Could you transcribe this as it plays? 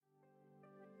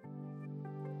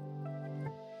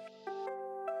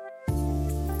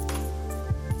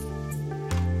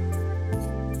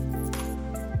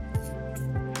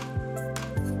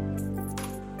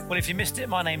Well, if you missed it,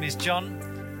 my name is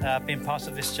John. I've been part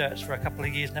of this church for a couple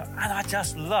of years now, and I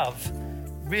just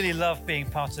really love being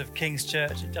part of King's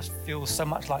Church. It just feels so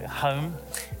much like home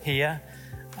here.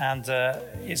 And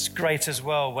it's great as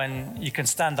well when you can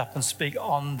stand up and speak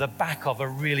on the back of a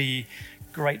really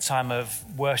great time of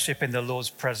worship in the Lord's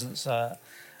presence.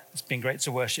 It's been great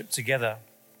to worship together.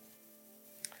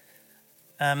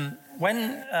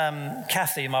 When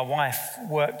Kathy, my wife,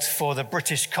 worked for the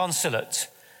British consulate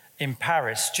in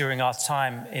Paris during our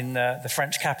time in the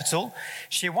French capital,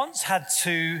 she once had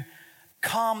to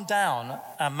calm down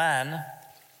a man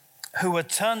who had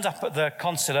turned up at the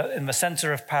consulate in the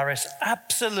center of Paris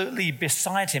absolutely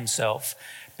beside himself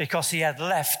because he had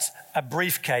left a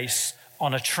briefcase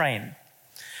on a train.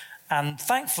 And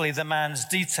thankfully, the man's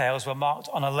details were marked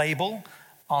on a label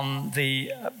on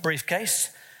the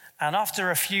briefcase. And after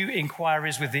a few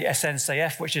inquiries with the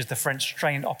SNCF, which is the French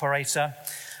train operator,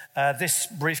 this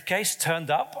briefcase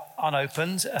turned up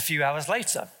unopened a few hours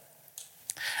later.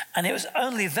 And it was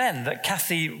only then that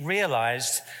Kathy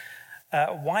realized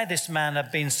why this man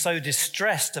had been so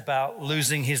distressed about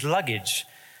losing his luggage,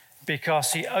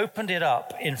 because he opened it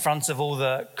up in front of all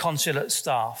the consulate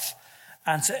staff,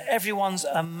 and to everyone's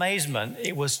amazement,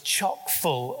 it was chock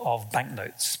full of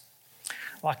banknotes.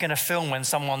 Like in a film when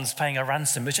someone's paying a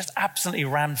ransom, it was just absolutely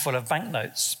rammed full of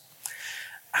banknotes.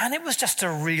 And it was just a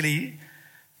really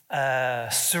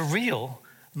surreal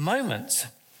moment.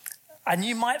 And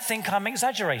you might think I'm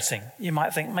exaggerating. You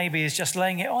might think maybe he's just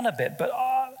laying it on a bit, but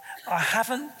I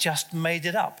haven't just made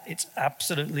it up. It's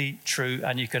absolutely true,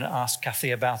 and you can ask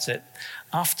Kathy about it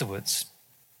afterwards.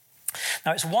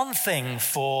 Now, it's one thing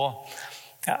for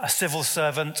a civil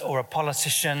servant or a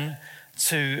politician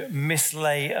to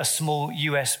mislay a small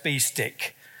USB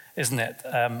stick, isn't it,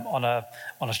 on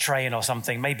a train or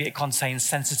something. Maybe it contains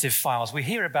sensitive files. We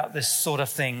hear about this sort of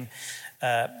thing,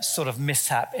 sort of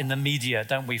mishap in the media,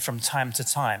 don't we, from time to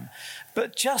time.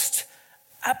 But just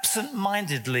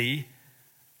absent-mindedly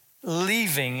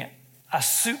leaving a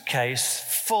suitcase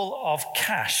full of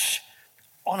cash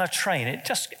on a train, it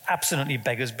just absolutely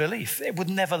beggars belief. It would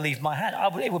never leave my hand.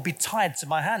 It would be tied to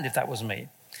my hand if that was me.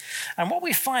 And what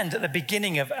we find at the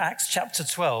beginning of Acts chapter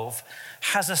 12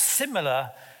 has a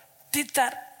similar, did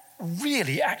that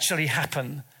really actually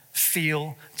happen,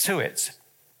 feel to it.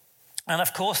 And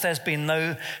of course, there's been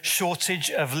no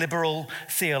shortage of liberal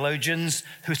theologians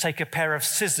who take a pair of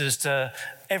scissors to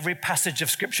every passage of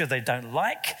scripture they don't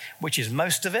like, which is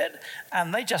most of it,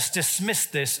 and they just dismiss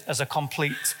this as a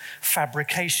complete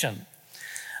fabrication.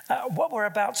 What we're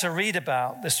about to read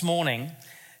about this morning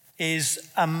is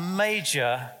a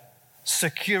major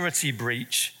security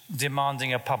breach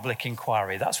demanding a public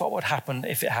inquiry. That's what would happen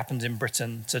if it happened in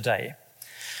Britain today.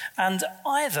 And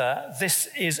either this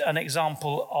is an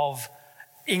example of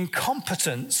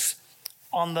incompetence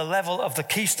on the level of the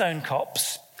Keystone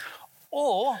Cops,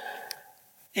 or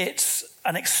it's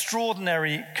an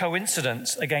extraordinary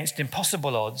coincidence against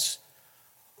impossible odds,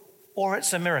 or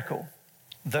it's a miracle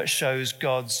that shows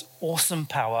God's awesome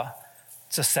power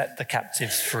to set the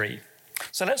captives free.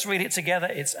 So let's read it together.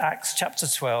 It's Acts chapter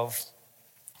 12.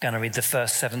 I'm going to read the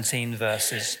first 17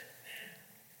 verses.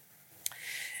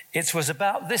 It was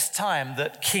about this time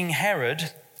that King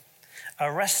Herod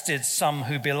arrested some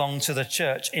who belonged to the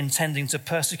church, intending to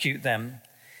persecute them.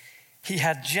 He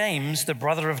had James, the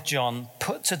brother of John,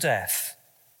 put to death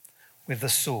with the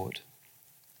sword.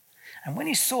 And when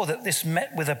he saw that this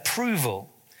met with approval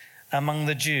among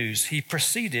the Jews, he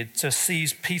proceeded to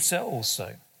seize Peter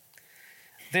also.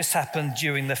 This happened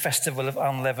during the festival of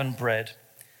unleavened bread.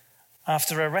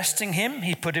 After arresting him,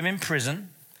 he put him in prison,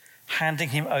 handing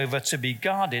him over to be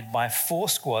guarded by 4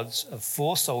 squads of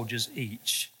 4 soldiers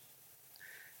each.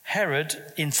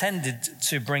 Herod intended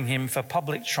to bring him for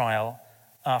public trial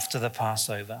after the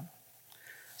Passover.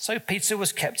 So Peter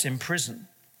was kept in prison,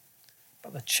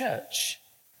 but the church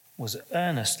was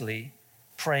earnestly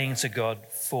praying to God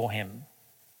for him.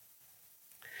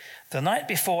 The night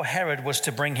before Herod was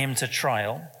to bring him to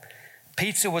trial,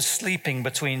 Peter was sleeping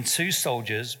between 2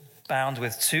 soldiers, bound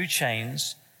with 2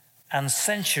 chains, and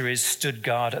sentries stood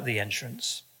guard at the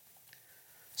entrance.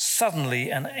 Suddenly,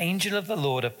 an angel of the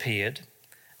Lord appeared,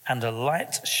 and a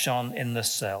light shone in the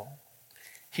cell.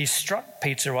 He struck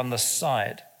Peter on the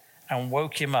side and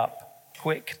woke him up.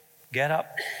 "Quick, get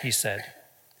up," he said.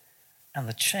 And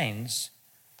the chains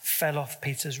fell off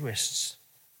Peter's wrists.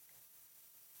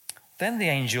 Then the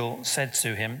angel said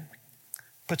to him,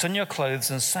 "Put on your clothes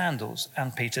and sandals,"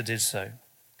 and Peter did so.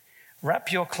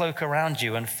 "Wrap your cloak around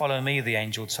you and follow me," the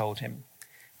angel told him.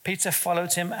 Peter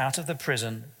followed him out of the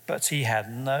prison, but he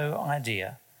had no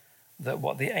idea that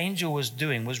what the angel was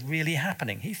doing was really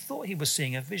happening. He thought he was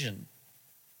seeing a vision.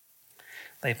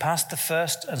 They passed the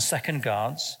first and second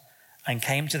guards and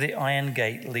came to the iron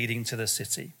gate leading to the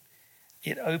city.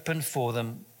 It opened for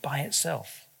them by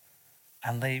itself,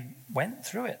 and they went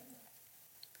through it.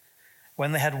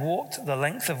 When they had walked the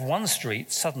length of one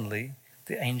street, suddenly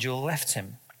the angel left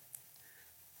him.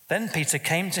 Then Peter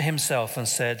came to himself and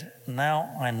said,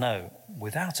 "Now I know,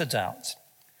 without a doubt,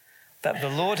 that the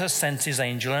Lord has sent his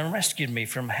angel and rescued me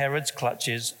from Herod's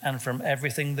clutches and from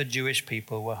everything the Jewish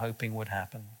people were hoping would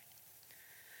happen."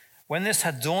 When this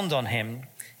had dawned on him,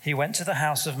 he went to the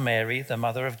house of Mary, the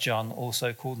mother of John,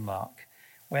 also called Mark,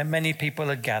 where many people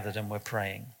had gathered and were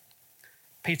praying.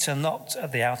 Peter knocked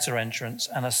at the outer entrance,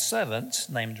 and a servant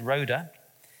named Rhoda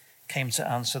came to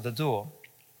answer the door.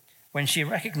 When she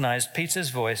recognized Peter's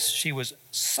voice, she was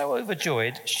so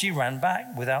overjoyed she ran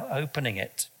back without opening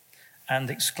it and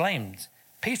exclaimed,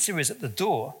 "Peter is at the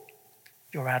door."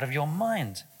 "You're out of your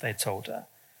mind," they told her.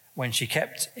 When she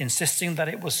kept insisting that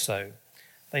it was so,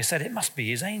 they said it must be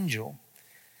his angel.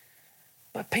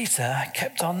 But Peter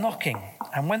kept on knocking,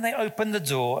 and when they opened the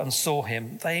door and saw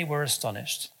him, they were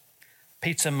astonished.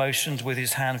 Peter motioned with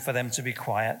his hand for them to be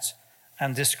quiet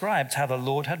and described how the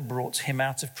Lord had brought him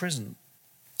out of prison.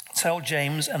 "Tell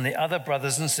James and the other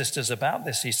brothers and sisters about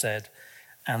this," he said,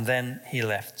 and then he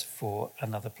left for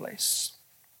another place.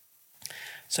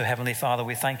 So, Heavenly Father,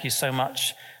 we thank you so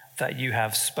much that you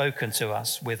have spoken to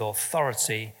us with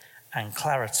authority and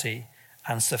clarity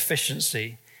and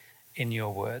sufficiency in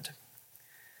your word.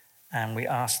 And we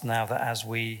ask now that as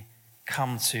we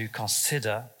come to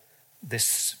consider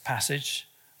this passage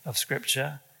of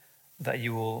Scripture, that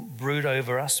you will brood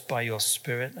over us by your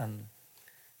Spirit and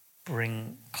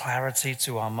bring clarity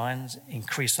to our minds,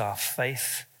 increase our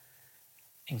faith,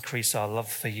 increase our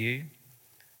love for you,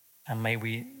 and may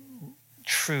we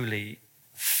truly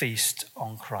feast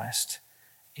on Christ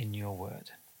in your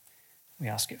word. We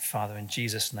ask it, Father, in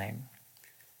Jesus' name.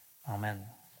 Amen.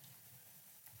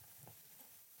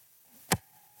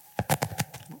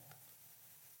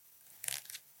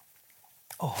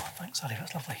 Oh, thanks, Ali.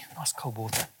 That's lovely. Nice cold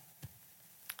water.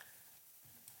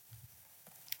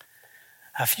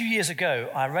 A few years ago,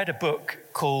 I read a book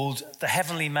called The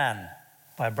Heavenly Man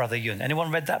by Brother Yun.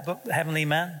 Anyone read that book, The Heavenly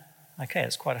Man? Okay,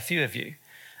 it's quite a few of you.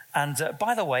 And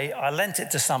by the way, I lent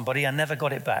it to somebody and never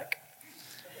got it back.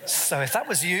 So if that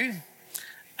was you,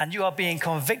 and you are being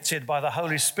convicted by the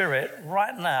Holy Spirit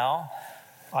right now,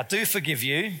 I do forgive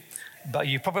you, but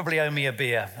you probably owe me a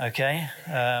beer, okay?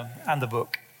 And the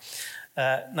book.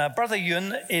 Now, Brother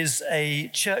Yun is a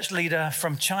church leader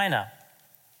from China,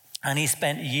 and he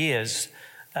spent years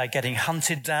getting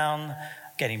hunted down,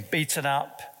 getting beaten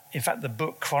up. In fact, the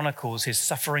book chronicles his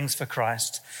sufferings for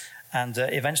Christ, and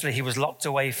eventually he was locked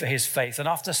away for his faith. And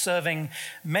after serving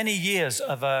many years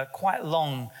of a quite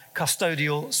long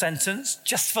custodial sentence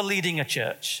just for leading a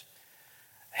church,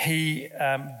 he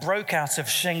broke out of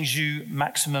Shenzhou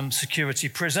maximum security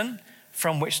prison,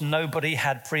 from which nobody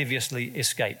had previously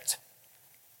escaped.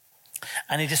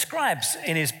 And he describes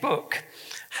in his book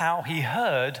how he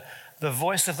heard the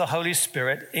voice of the Holy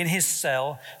Spirit in his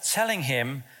cell telling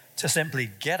him to simply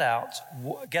get up,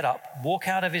 walk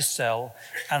out of his cell,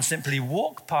 and simply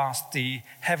walk past the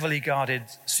heavily guarded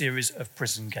series of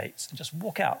prison gates and just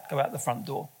walk out, go out the front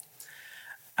door.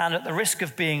 And at the risk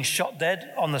of being shot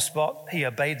dead on the spot, he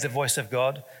obeyed the voice of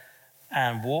God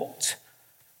and walked,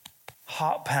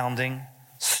 heart pounding,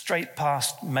 straight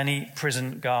past many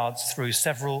prison guards through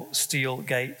several steel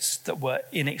gates that were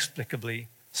inexplicably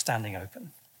standing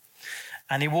open.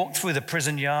 And he walked through the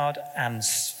prison yard and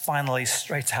finally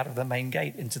straight out of the main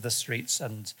gate into the streets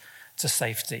and to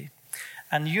safety.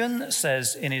 And Yun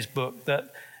says in his book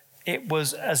that it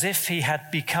was as if he had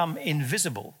become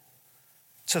invisible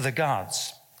to the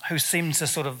guards, who seemed to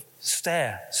sort of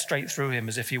stare straight through him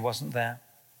as if he wasn't there.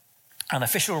 And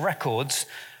official records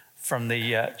from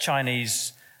the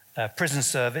Chinese prison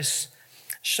service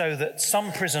show that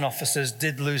some prison officers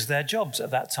did lose their jobs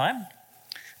at that time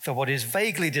for what is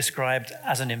vaguely described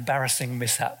as an embarrassing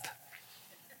mishap.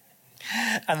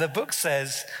 And the book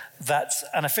says that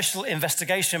an official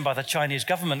investigation by the Chinese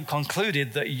government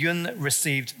concluded that Yun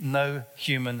received no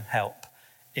human help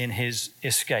in his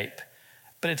escape.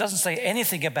 But it doesn't say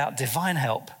anything about divine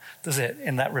help, does it,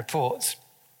 in that report?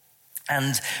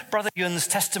 And Brother Yun's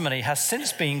testimony has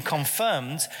since been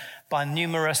confirmed by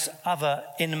numerous other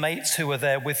inmates who were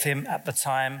there with him at the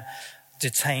time,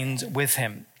 detained with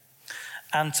him.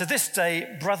 And to this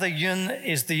day, Brother Yun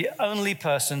is the only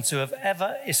person to have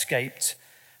ever escaped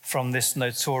from this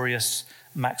notorious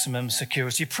maximum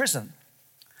security prison.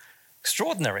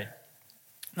 Extraordinary.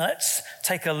 Now let's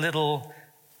take a little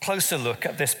closer look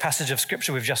at this passage of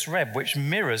scripture we've just read, which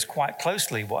mirrors quite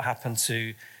closely what happened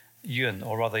to Yun,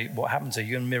 or rather what happened to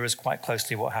Yun mirrors quite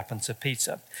closely what happened to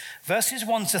Peter. Verses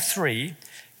 1 to 3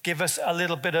 give us a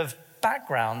little bit of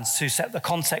background to set the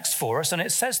context for us, and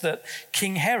it says that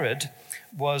King Herod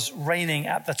was reigning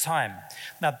at the time.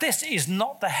 Now, this is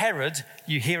not the Herod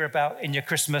you hear about in your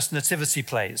Christmas nativity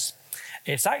plays.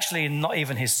 It's actually not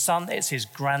even his son, it's his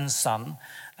grandson,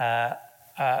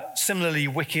 similarly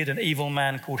wicked and evil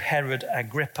man called Herod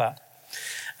Agrippa.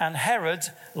 And Herod,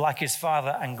 like his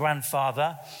father and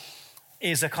grandfather,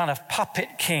 is a kind of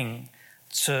puppet king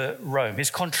to Rome.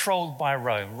 He's controlled by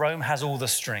Rome. Rome has all the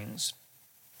strings.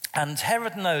 And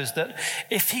Herod knows that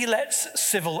if he lets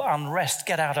civil unrest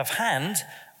get out of hand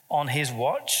on his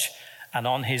watch and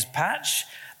on his patch,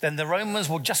 then the Romans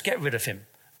will just get rid of him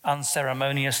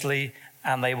unceremoniously,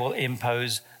 and they will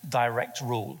impose direct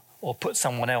rule or put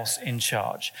someone else in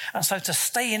charge. And so to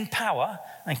stay in power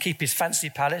and keep his fancy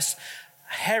palace,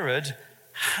 Herod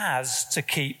has to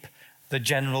keep the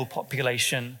general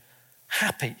population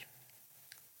happy.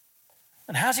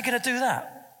 And how's he going to do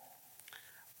that?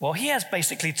 Well, he has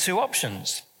basically two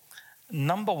options.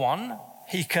 Number one,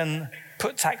 he can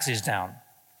put taxes down.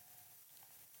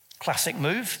 Classic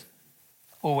move,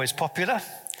 always popular,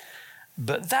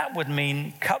 but that would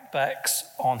mean cutbacks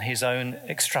on his own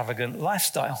extravagant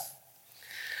lifestyle.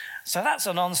 So that's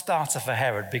a non-starter for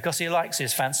Herod because he likes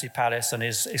his fancy palace and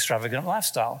his extravagant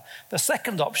lifestyle. The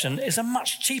second option is a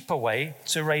much cheaper way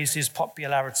to raise his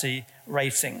popularity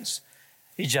ratings.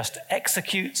 He just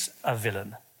executes a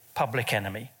villain, public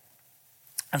enemy.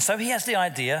 And so he has the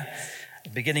idea, at the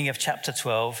beginning of chapter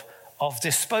 12, of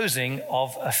disposing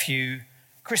of a few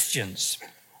Christians.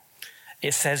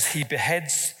 It says he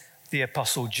beheads the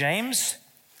apostle James,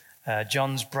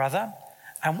 John's brother.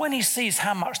 And when he sees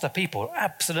how much the people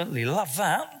absolutely love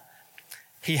that,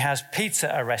 he has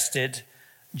Peter arrested,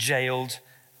 jailed,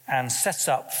 and set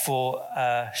up for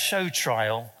a show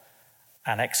trial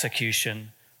and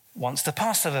execution once the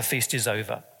Passover feast is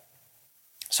over.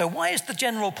 So why is the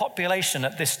general population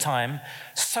at this time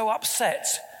so upset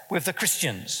with the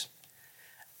Christians?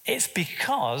 It's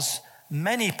because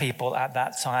many people at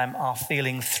that time are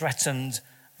feeling threatened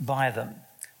by them.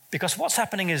 Because what's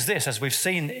happening is this, as we've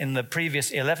seen in the previous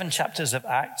 11 chapters of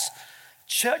Acts,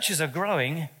 churches are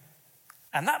growing,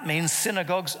 and that means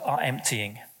synagogues are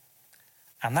emptying.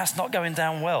 And that's not going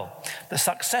down well. The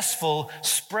successful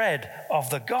spread of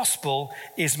the gospel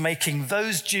is making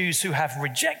those Jews who have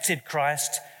rejected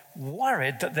Christ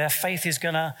worried that their faith is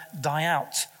going to die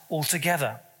out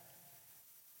altogether.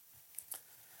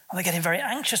 And they're getting very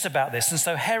anxious about this. And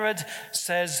so Herod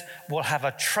says, we'll have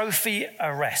a trophy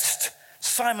arrest.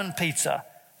 Simon Peter,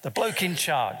 the bloke in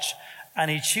charge,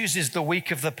 and he chooses the week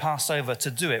of the Passover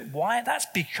to do it. Why? That's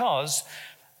because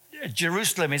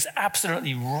Jerusalem is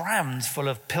absolutely rammed full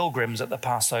of pilgrims at the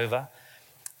Passover,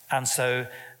 and so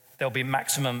there'll be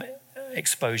maximum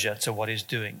exposure to what he's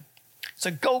doing. It's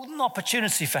a golden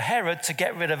opportunity for Herod to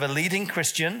get rid of a leading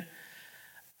Christian,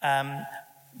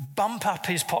 bump up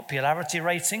his popularity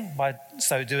rating by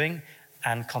so doing,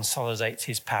 and consolidate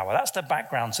his power. That's the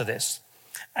background to this.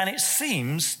 And it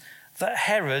seems that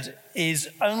Herod is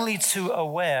only too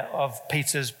aware of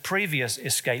Peter's previous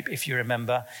escape, if you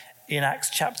remember, in Acts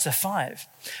chapter 5.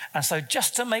 And so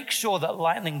just to make sure that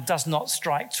lightning does not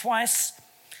strike twice,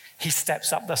 he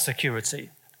steps up the security.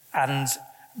 And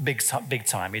big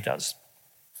time he does.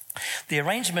 The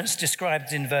arrangements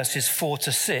described in verses 4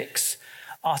 to 6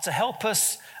 are to help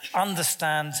us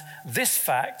understand this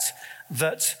fact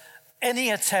that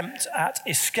any attempt at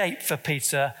escape for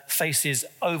Peter faces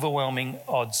overwhelming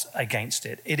odds against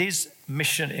it. It is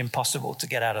mission impossible to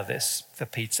get out of this for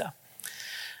Peter.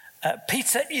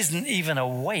 Peter isn't even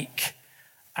awake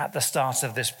at the start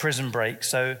of this prison break,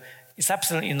 so it's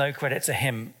absolutely no credit to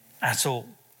him at all.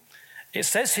 It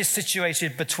says he's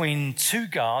situated between two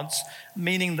guards,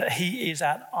 meaning that he is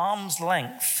at arm's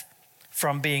length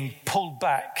from being pulled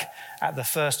back at the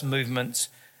first movement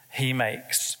he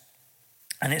makes.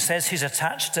 And it says he's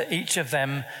attached to each of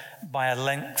them by a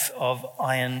length of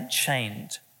iron chain.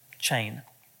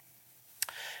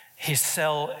 His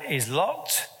cell is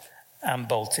locked and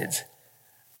bolted.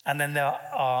 And then there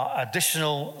are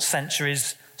additional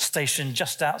sentries stationed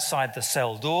just outside the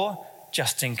cell door,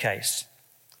 just in case.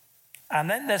 And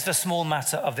then there's the small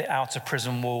matter of the outer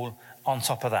prison wall on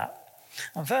top of that.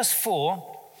 And verse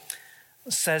 4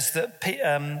 says that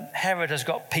Herod has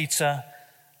got Peter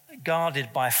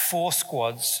guarded by 4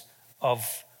 squads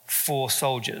of 4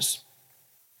 soldiers,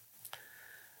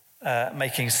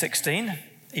 making 16.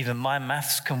 Even my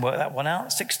maths can work that one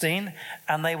out, 16.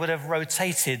 And they would have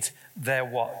rotated their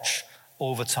watch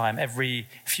all the time, every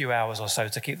few hours or so,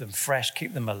 to keep them fresh,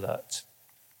 keep them alert.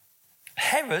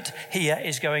 Herod here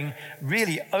is going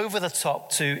really over the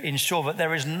top to ensure that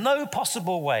there is no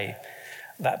possible way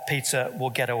that Peter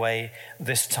will get away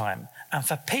this time. And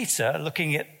for Peter,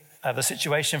 looking at the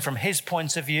situation from his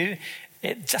point of view,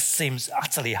 it just seems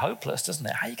utterly hopeless, doesn't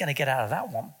it? How are you going to get out of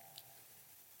that one?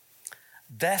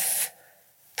 Death,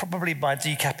 probably by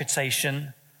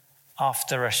decapitation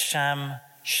after a sham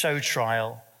show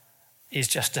trial, is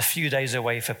just a few days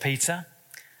away for Peter.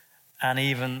 And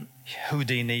even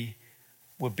Houdini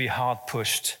would be hard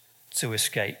pushed to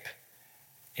escape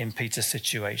in Peter's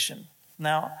situation.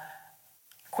 Now,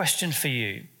 question for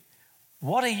you.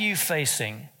 What are you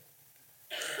facing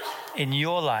in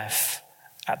your life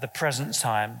at the present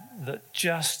time that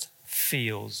just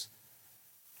feels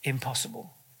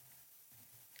impossible?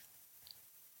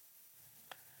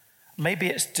 Maybe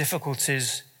it's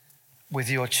difficulties with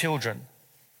your children.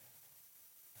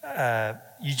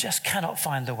 You just cannot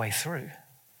find a way through.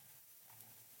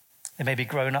 They may be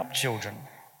grown-up children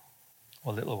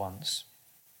or little ones.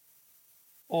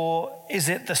 Or is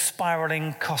it the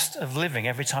spiraling cost of living?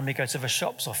 Every time you go to the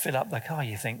shops or fill up the car,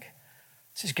 you think,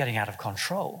 this is getting out of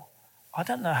control. I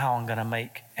don't know how I'm going to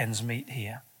make ends meet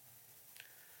here.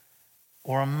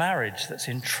 Or a marriage that's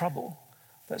in trouble,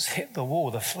 that's hit the wall,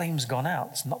 the flame's gone out.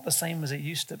 It's not the same as it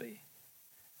used to be.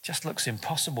 It just looks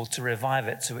impossible to revive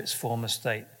it to its former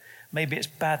state. Maybe it's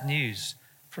bad news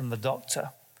from the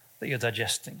doctor that you're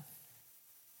digesting.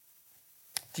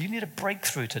 Do you need a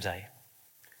breakthrough today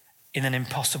in an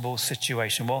impossible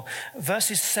situation? Well,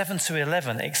 verses 7 to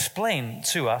 11 explain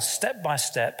to us step by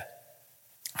step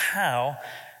how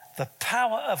the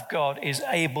power of God is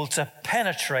able to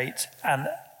penetrate and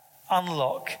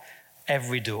unlock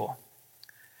every door.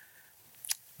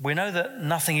 We know that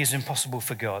nothing is impossible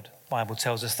for God. The Bible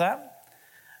tells us that.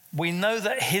 We know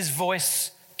that his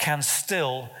voice can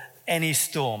still any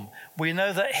storm. We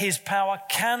know that his power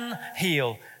can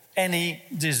heal any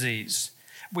disease.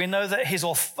 We know that his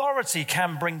authority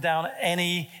can bring down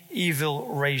any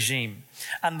evil regime.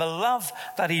 And the love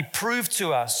that he proved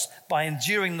to us by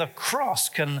enduring the cross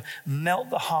can melt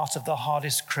the heart of the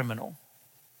hardest criminal.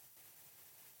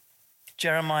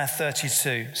 Jeremiah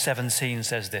 32:17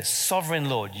 says this, Sovereign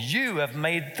Lord, you have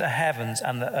made the heavens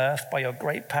and the earth by your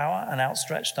great power and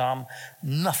outstretched arm.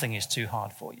 Nothing is too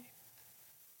hard for you.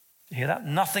 You hear that?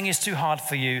 Nothing is too hard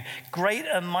for you. Great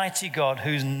and mighty God,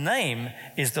 whose name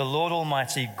is the Lord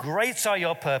Almighty. Great are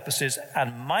your purposes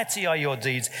and mighty are your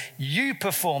deeds. You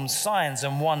performed signs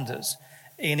and wonders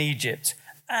in Egypt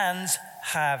and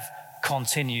have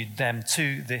continued them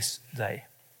to this day.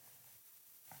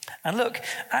 And look,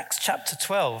 Acts chapter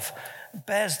 12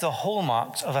 bears the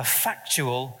hallmarks of a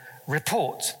factual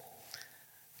report.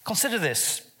 Consider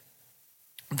this.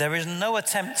 There is no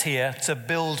attempt here to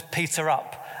build Peter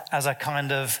up as a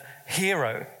kind of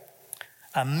hero,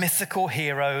 a mythical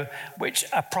hero, which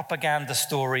a propaganda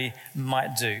story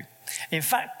might do. In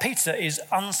fact, Peter is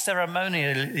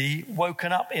unceremonially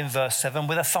woken up in verse 7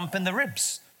 with a thump in the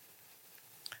ribs.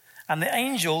 And the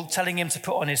angel telling him to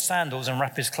put on his sandals and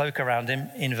wrap his cloak around him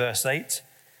in verse 8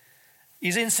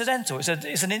 is incidental.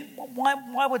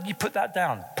 Why would you put that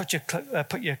down? Put your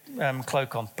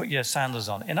cloak on, put your sandals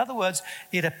on. In other words,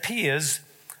 it appears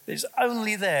it's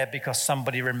only there because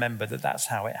somebody remembered that that's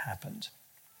how it happened.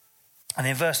 And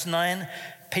in verse 9,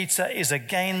 Peter is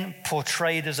again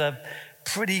portrayed as a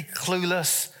pretty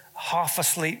clueless,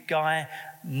 half-asleep guy,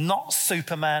 not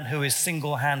Superman who is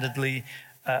single-handedly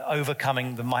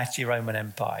overcoming the mighty Roman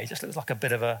Empire. He just looks like a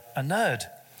bit of a nerd.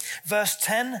 Verse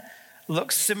 10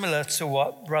 looks similar to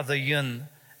what Brother Yun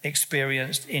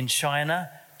experienced in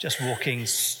China, just walking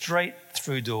straight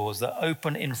through doors that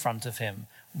open in front of him,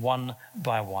 one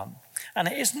by one. And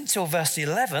it isn't until verse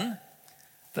 11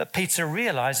 that Peter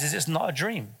realizes it's not a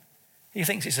dream. He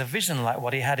thinks it's a vision like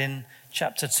what he had in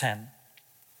chapter 10,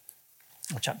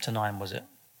 or chapter 9 was it?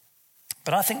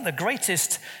 But I think the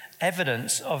greatest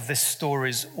evidence of this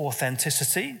story's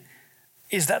authenticity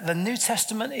is that the New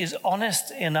Testament is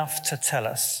honest enough to tell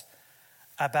us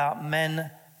about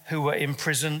men who were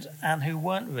imprisoned and who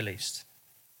weren't released,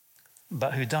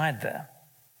 but who died there.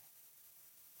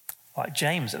 Like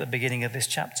James at the beginning of this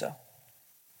chapter,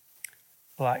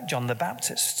 like John the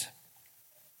Baptist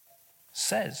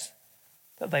says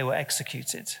that they were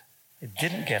executed. It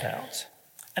didn't get out.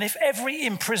 And if every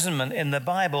imprisonment in the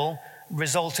Bible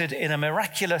resulted in a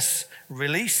miraculous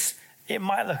release, it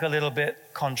might look a little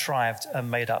bit contrived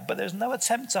and made up. But there's no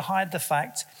attempt to hide the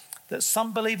fact that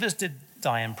some believers did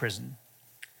die in prison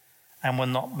and were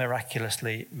not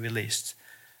miraculously released.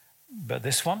 But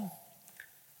this one,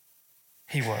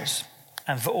 he was.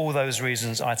 And for all those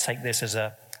reasons, I take this as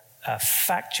a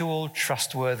factual,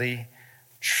 trustworthy,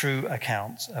 true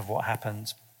account of what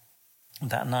happened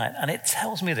that night. And it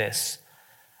tells me this,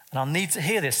 and I'll need to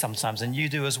hear this sometimes, and you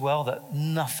do as well, that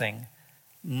nothing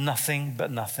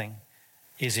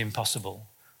is impossible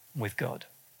with God.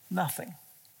 Nothing.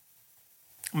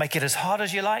 Make it as hard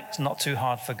as you like, it's not too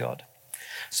hard for God.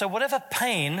 So whatever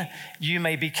pain you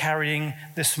may be carrying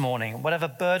this morning, whatever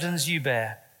burdens you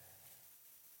bear,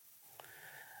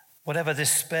 whatever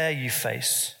despair you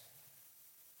face,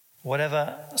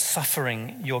 whatever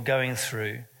suffering you're going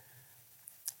through,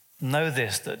 know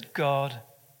this, that God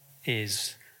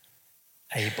is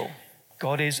able.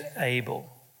 God is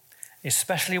able,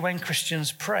 especially when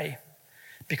Christians pray.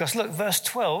 Because look, verse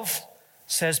 12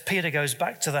 says Peter goes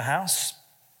back to the house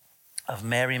of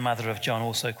Mary, mother of John,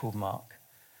 also called Mark,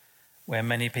 where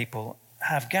many people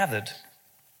have gathered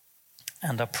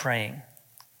and are praying.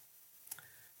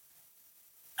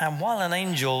 And while an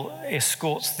angel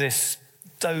escorts this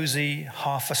dozy,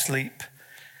 half-asleep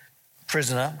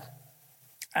prisoner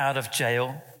out of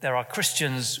jail, there are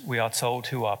Christians, we are told,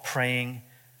 who are praying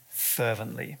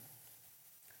fervently.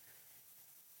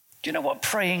 Do you know what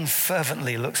praying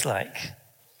fervently looks like?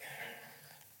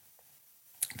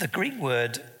 The Greek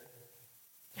word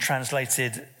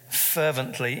translated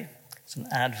fervently, it's an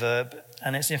adverb,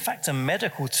 and it's in fact a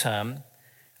medical term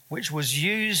which was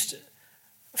used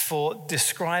for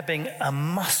describing a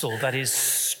muscle that is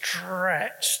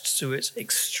stretched to its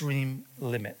extreme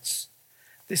limits.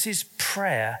 This is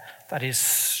prayer that is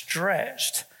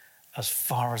stretched as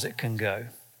far as it can go.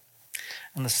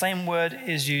 And the same word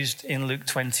is used in Luke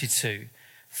 22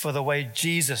 for the way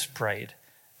Jesus prayed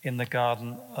in the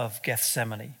Garden of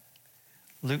Gethsemane.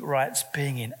 Luke writes,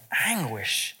 being in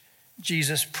anguish,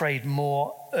 Jesus prayed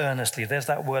more earnestly. There's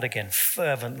that word again,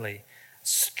 fervently,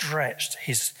 stretched.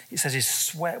 It says his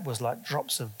sweat was like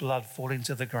drops of blood falling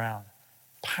to the ground.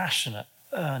 Passionate,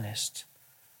 earnest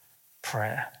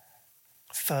prayer.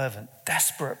 Fervent,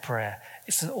 desperate prayer.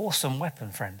 It's an awesome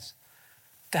weapon, friends.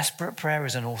 Desperate prayer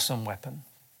is an awesome weapon.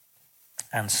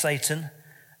 And Satan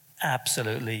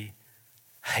absolutely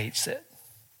hates it.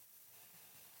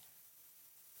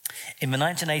 In the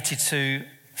 1982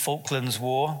 Falklands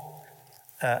War,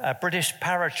 a British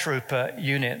paratrooper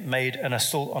unit made an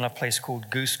assault on a place called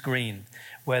Goose Green,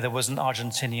 where there was an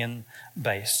Argentinian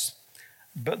base.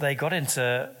 But they got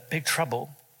into big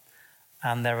trouble,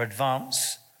 and their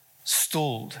advance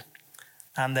stalled.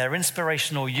 And their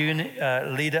inspirational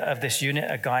leader of this unit,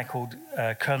 a guy called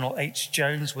Colonel H.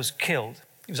 Jones, was killed.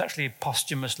 He was actually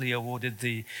posthumously awarded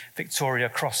the Victoria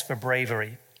Cross for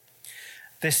bravery.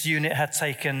 This unit had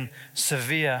taken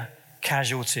severe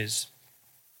casualties,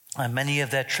 and many of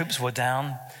their troops were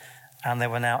down, and they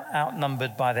were now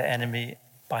outnumbered by the enemy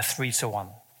by 3-1.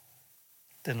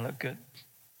 Didn't look good.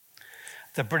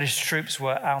 The British troops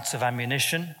were out of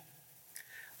ammunition.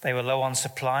 They were low on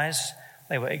supplies.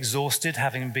 They were exhausted,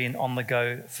 having been on the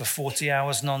go for 40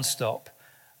 hours non-stop,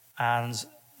 and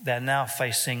they're now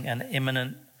facing an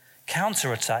imminent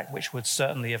counterattack, which would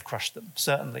certainly have crushed them,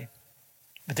 certainly.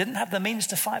 But didn't have the means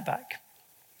to fight back.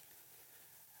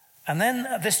 And then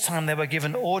at this time they were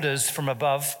given orders from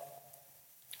above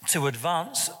to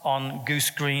advance on Goose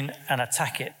Green and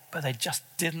attack it, but they just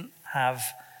didn't have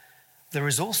the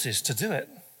resources to do it.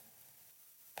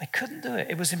 They couldn't do it.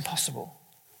 It was impossible.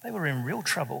 They were in real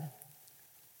trouble.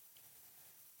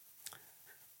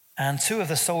 And two of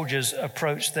the soldiers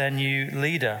approached their new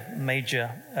leader,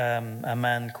 a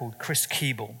man called Chris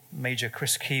Keeble, Major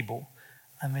Chris Keeble,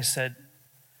 and they said,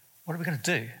 "What are we going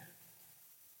to do?"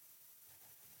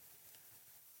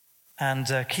 And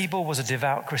Keeble was a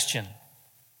devout Christian.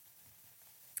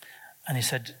 And he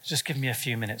said, "Just give me a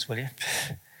few minutes, will you?"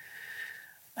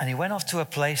 And he went off to a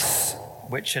place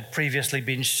which had previously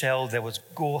been shelled. There was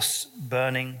gorse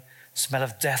burning, smell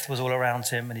of death was all around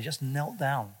him, and he just knelt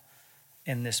down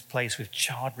in this place with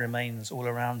charred remains all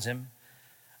around him.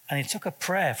 And he took a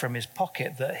prayer from his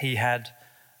pocket that he had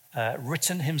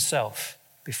written himself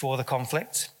before the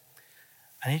conflict.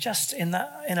 And he just, in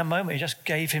a moment, he just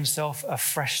gave himself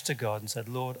afresh to God and said,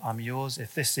 "Lord, I'm yours.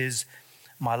 If this is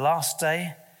my last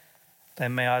day,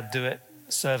 then may I do it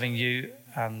serving you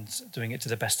and doing it to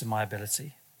the best of my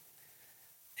ability."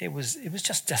 It was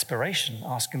just desperation,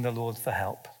 asking the Lord for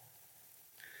help.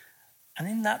 And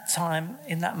in that time,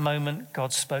 in that moment,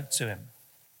 God spoke to him.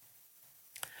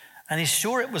 And he's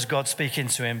sure it was God speaking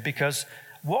to him because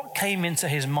what came into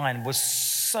his mind was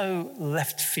so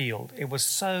left field. It was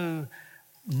so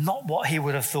not what he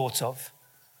would have thought of.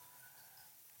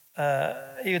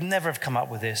 He would never have come up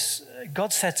with this.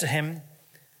 God said to him,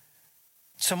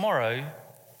 "Tomorrow,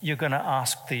 you're going to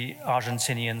ask the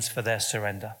Argentinians for their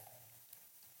surrender.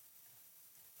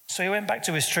 So he went back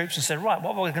to his troops and said, right,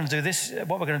 what we're going to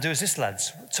do is this,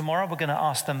 lads. Tomorrow we're going to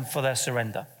ask them for their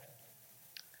surrender.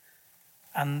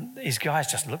 And his guys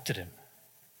just looked at him.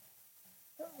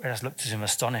 They just looked at him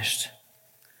astonished.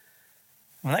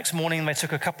 The next morning, they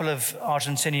took a couple of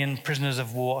Argentinian prisoners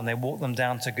of war and they walked them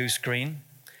down to Goose Green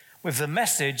with the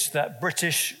message that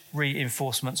British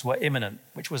reinforcements were imminent,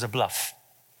 which was a bluff.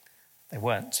 They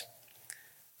weren't.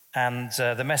 And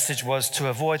the message was to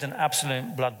avoid an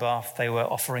absolute bloodbath, they were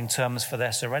offering terms for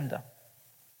their surrender.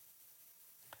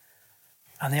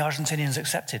 And the Argentinians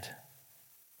accepted.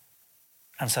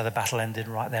 And so the battle ended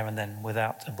right there and then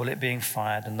without a bullet being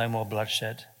fired and no more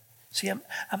bloodshed. See,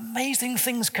 amazing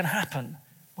things can happen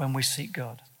when we seek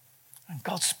God. And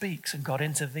God speaks and God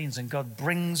intervenes and God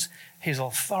brings his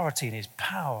authority and his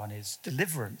power and his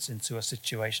deliverance into a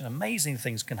situation. Amazing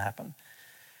things can happen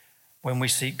when we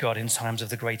seek God in times of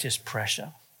the greatest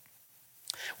pressure.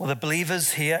 Well, the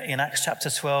believers here in Acts chapter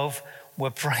 12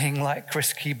 were praying like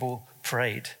Chris Keeble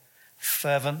prayed,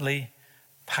 fervently,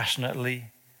 passionately,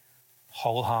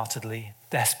 wholeheartedly,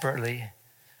 desperately,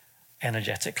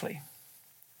 energetically.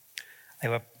 They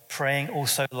were praying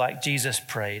also like Jesus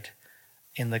prayed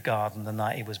in the garden the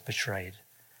night he was betrayed.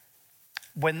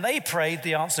 When they prayed,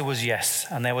 the answer was yes,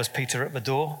 and there was Peter at the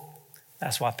door.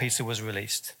 That's why Peter was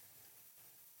released.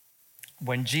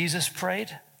 When Jesus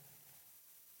prayed,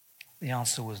 the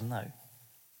answer was no.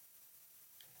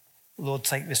 Lord,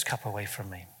 take this cup away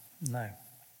from me. No.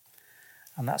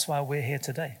 And that's why we're here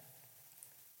today.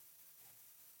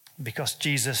 Because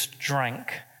Jesus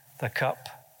drank the cup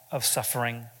of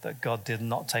suffering that God did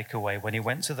not take away when he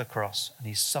went to the cross and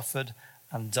he suffered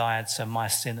and died so my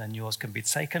sin and yours can be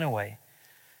taken away.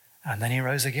 And then he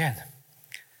rose again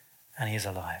and he is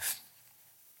alive.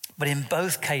 But in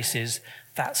both cases,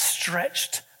 that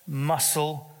stretched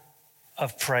muscle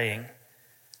of praying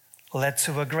led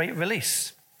to a great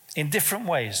release in different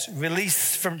ways.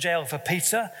 Release from jail for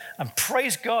Peter, and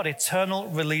praise God, eternal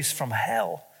release from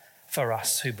hell for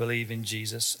us who believe in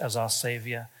Jesus as our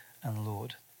Savior and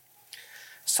Lord.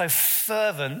 So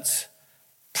fervent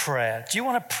prayer. Do you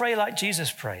want to pray like Jesus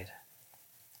prayed?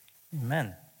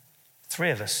 Amen.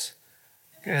 3 of us.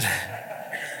 Good.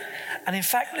 And in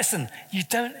fact, listen, you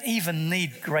don't even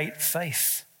need great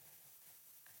faith.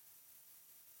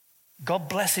 God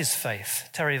blesses faith.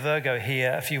 Terry Virgo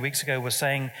here a few weeks ago was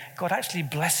saying God actually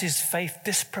blesses faith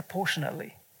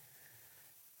disproportionately.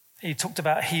 He talked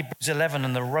about Hebrews 11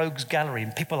 and the rogues gallery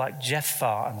and people like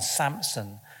Jephthah and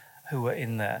Samson who were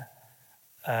in there.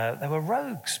 They were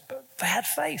rogues, but they had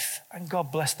faith and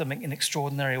God blessed them in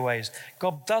extraordinary ways.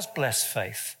 God does bless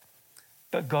faith,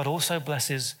 but God also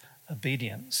blesses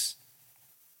obedience.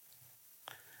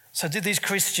 So did these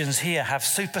Christians here have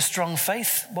super strong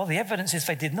faith? Well, the evidence is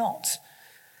they did not.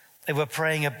 They were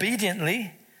praying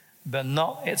obediently, but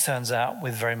not, it turns out,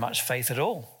 with very much faith at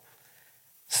all.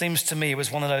 Seems to me it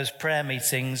was one of those prayer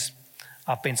meetings,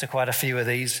 I've been to quite a few of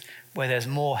these, where there's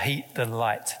more heat than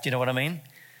light. Do you know what I mean?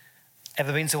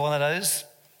 Ever been to one of those?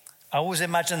 I always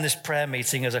imagine this prayer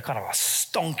meeting as a kind of a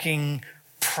stonking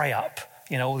pray up.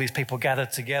 You know, all these people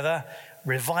gathered together,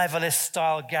 revivalist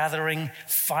style gathering,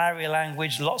 fiery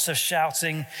language, lots of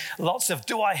shouting, lots of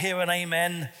do I hear an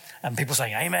amen? And people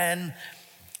saying amen.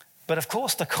 But of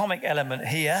course, the comic element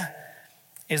here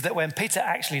is that when Peter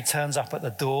actually turns up at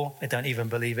the door, they don't even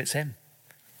believe it's him.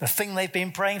 The thing they've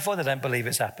been praying for, they don't believe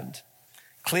it's happened.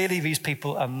 Clearly, these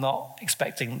people are not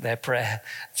expecting their prayer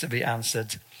to be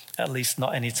answered, at least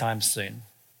not anytime soon.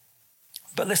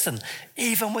 But listen,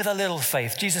 even with a little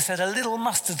faith, Jesus said a little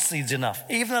mustard seed's enough.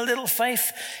 Even a little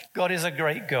faith, God is a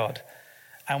great God.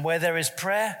 And where there is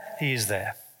prayer, he is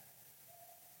there.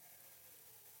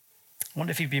 I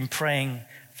wonder if you've been praying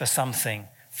for something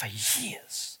for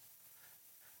years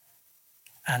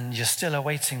and you're still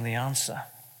awaiting the answer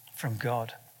from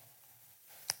God.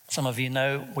 Some of you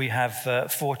know we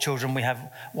have 4 children. We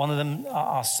have one of them,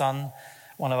 our son,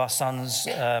 one of our sons.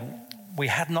 We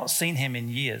had not seen him in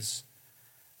years.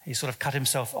 He sort of cut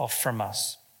himself off from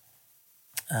us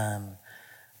about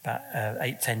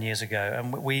 8-10 years ago.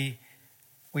 And we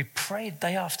prayed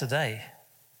day after day,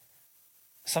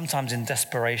 sometimes in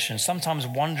desperation, sometimes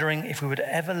wondering if we would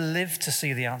ever live to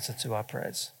see the answer to our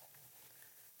prayers.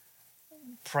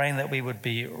 Praying that we would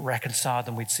be reconciled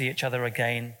and we'd see each other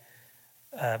again.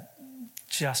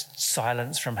 Just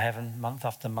silence from heaven, month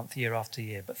after month, year after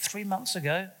year. But 3 months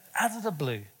ago, out of the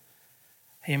blue,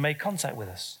 he made contact with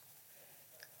us.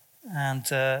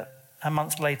 And a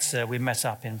month later, we met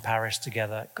up in Paris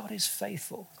together. God is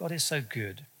faithful. God is so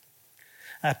good.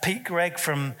 Pete Gregg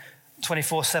from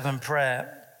 24/7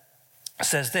 Prayer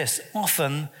says this: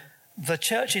 often the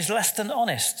church is less than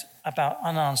honest about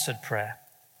unanswered prayer.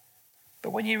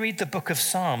 But when you read the book of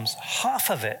Psalms, half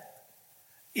of it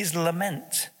is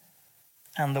lament.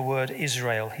 And the word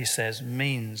Israel, he says,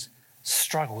 means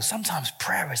struggle. Sometimes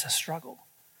prayer is a struggle.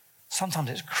 Sometimes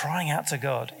it's crying out to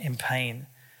God in pain.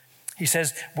 He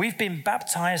says, we've been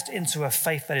baptized into a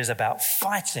faith that is about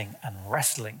fighting and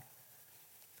wrestling.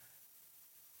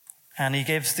 And he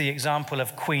gives the example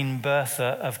of Queen Bertha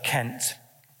of Kent.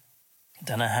 I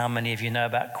don't know how many of you know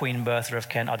about Queen Bertha of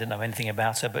Kent. I didn't know anything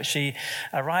about her, but she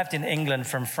arrived in England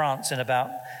from France in about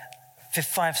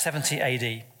 570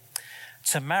 AD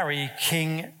to marry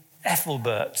King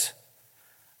Ethelbert,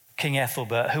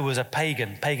 who was a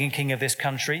pagan king of this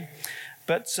country.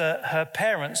 But her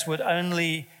parents would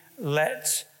only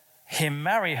let him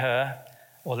marry her,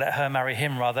 or let her marry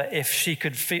him rather, if she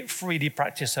could freely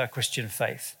practice her Christian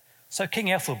faith. So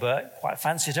King Ethelbert quite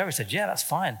fancied her. He said, yeah, that's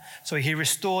fine. So he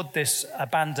restored this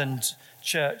abandoned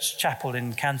chapel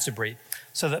in Canterbury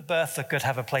so that Bertha could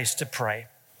have a place to pray.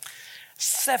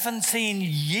 17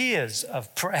 years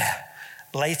of prayer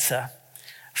later,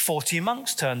 40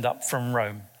 monks turned up from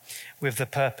Rome with the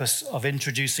purpose of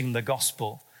introducing the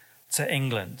gospel to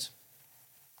England.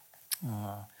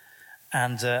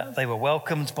 And they were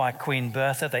welcomed by Queen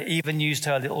Bertha. They even used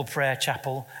her little prayer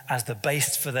chapel as the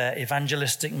base for their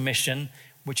evangelistic mission,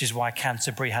 which is why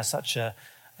Canterbury has such a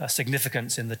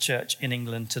significance in the church in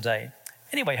England today.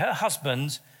 Anyway, her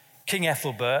husband, King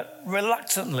Ethelbert,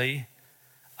 reluctantly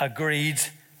agreed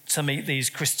to meet these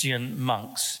Christian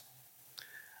monks.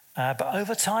 But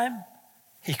over time,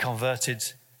 he converted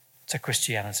to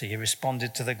Christianity. He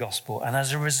responded to the gospel. And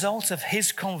as a result of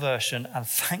his conversion, and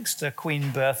thanks to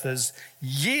Queen Bertha's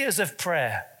years of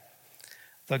prayer,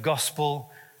 the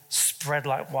gospel spread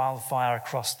like wildfire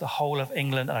across the whole of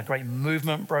England, and a great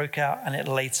movement broke out, and it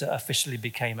later officially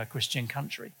became a Christian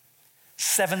country.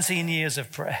 17 years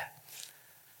of prayer.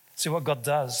 See what God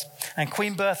does. And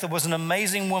Queen Bertha was an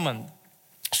amazing woman.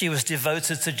 She was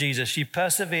devoted to Jesus. She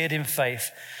persevered in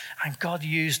faith, and God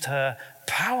used her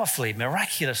powerfully,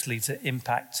 miraculously, to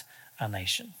impact a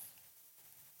nation.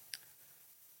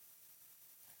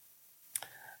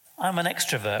 I'm an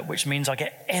extrovert, which means I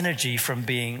get energy from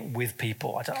being with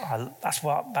people. That's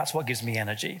what gives me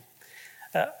energy.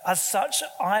 As such,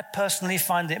 I personally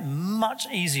find it much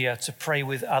easier to pray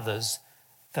with others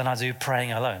than I do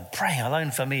praying alone. Praying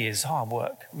alone for me is hard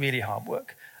work, really hard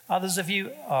work. Others of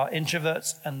you are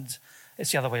introverts, and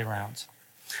it's the other way around.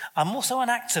 I'm also an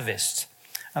activist,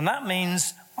 and that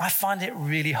means I find it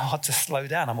really hard to slow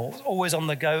down. I'm always on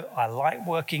the go. I like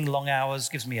working long hours,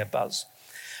 gives me a buzz.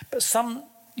 But some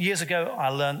years ago, I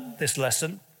learned this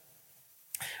lesson.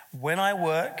 When I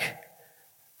work,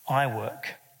 I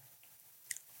work.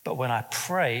 But when I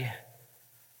pray,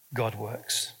 God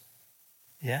works.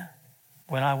 Yeah?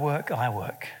 When I work, I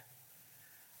work.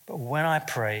 But when I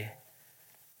pray,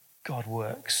 God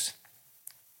works.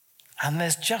 And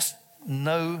there's just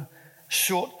no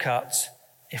shortcut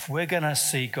if we're going to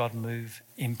see God move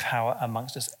in power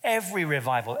amongst us. Every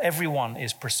revival, every one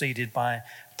is preceded by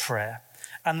prayer.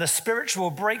 And the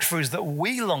spiritual breakthroughs that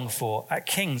we long for at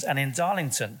King's and in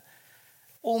Darlington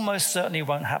almost certainly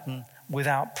won't happen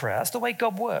without prayer. That's the way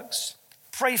God works.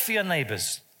 Pray for your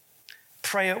neighbors.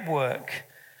 Pray at work.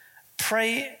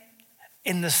 Pray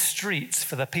in the streets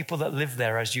for the people that live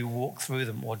there as you walk through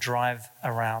them or drive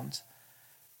around.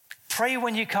 Pray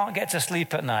when you can't get to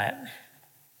sleep at night.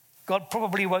 God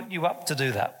probably woke you up to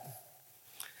do that.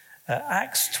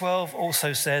 Acts 12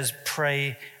 also says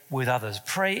pray with others.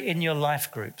 Pray in your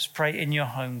life groups. Pray in your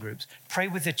home groups. Pray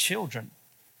with the children.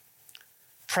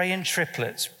 Pray in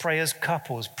triplets. Pray as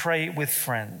couples. Pray with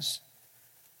friends.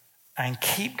 And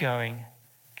keep going,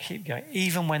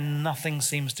 even when nothing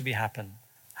seems to be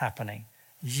happening.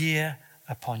 Year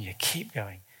upon year. Keep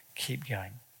going.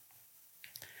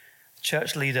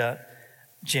 Church leader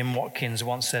Jim Watkins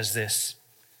once says this: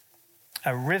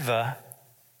 a river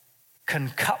can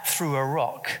cut through a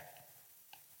rock,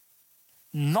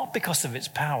 not because of its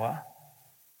power,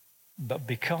 but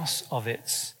because of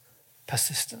its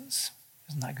persistence.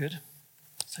 Isn't that good?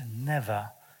 So never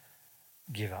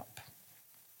give up.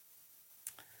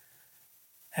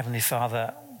 Heavenly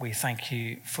Father, we thank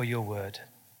you for your word.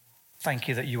 Thank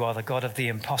you that you are the God of the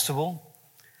impossible.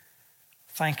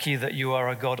 Thank you that you are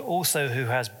a God also who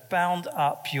has bound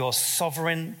up your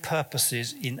sovereign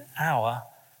purposes in our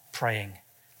praying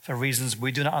for reasons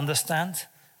we do not understand,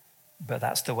 but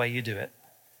that's the way you do it.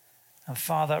 And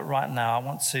Father, right now,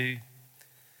 let's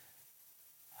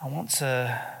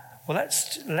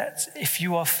if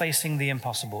you are facing the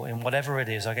impossible in whatever it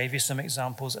is, I gave you some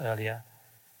examples earlier.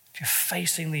 If you're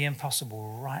facing the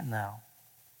impossible right now,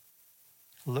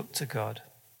 look to God.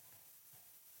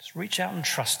 Just reach out and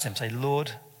trust him. Say,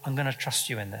 Lord, I'm going to trust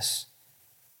you in this.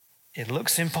 It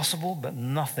looks impossible, but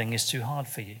nothing is too hard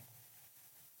for you.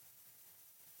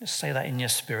 Just say that in your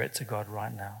spirit to God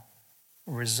right now.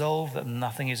 Resolve that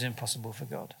nothing is impossible for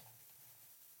God.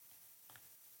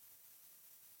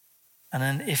 And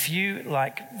then if you,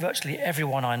 like virtually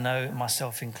everyone I know,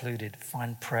 myself included,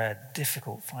 find prayer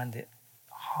difficult, find it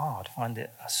hard, find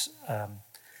it a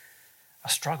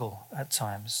struggle at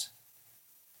times,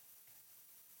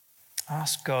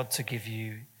 ask God to give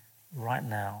you right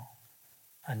now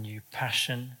a new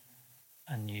passion,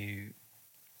 a new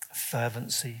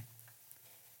fervency,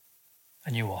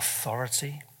 a new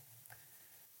authority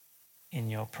in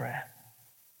your prayer,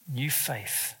 new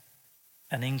faith,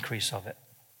 an increase of it,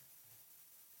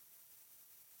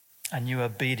 a new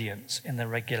obedience in the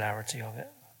regularity of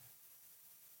it.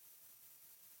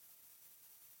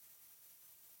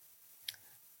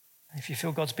 If you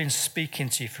feel God's been speaking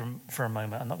to you for a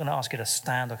moment, I'm not going to ask you to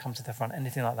stand or come to the front,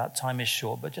 anything like that. Time is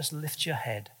short, but just lift your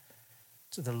head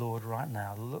to the Lord right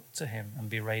now. Look to him and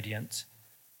be radiant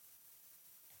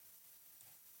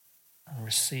and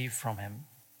receive from him.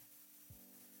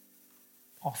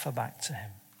 Offer back to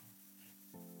him.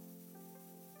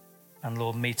 And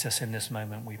Lord, meet us in this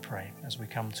moment, we pray, as we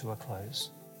come to a close.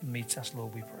 Meet us,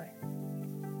 Lord, we pray.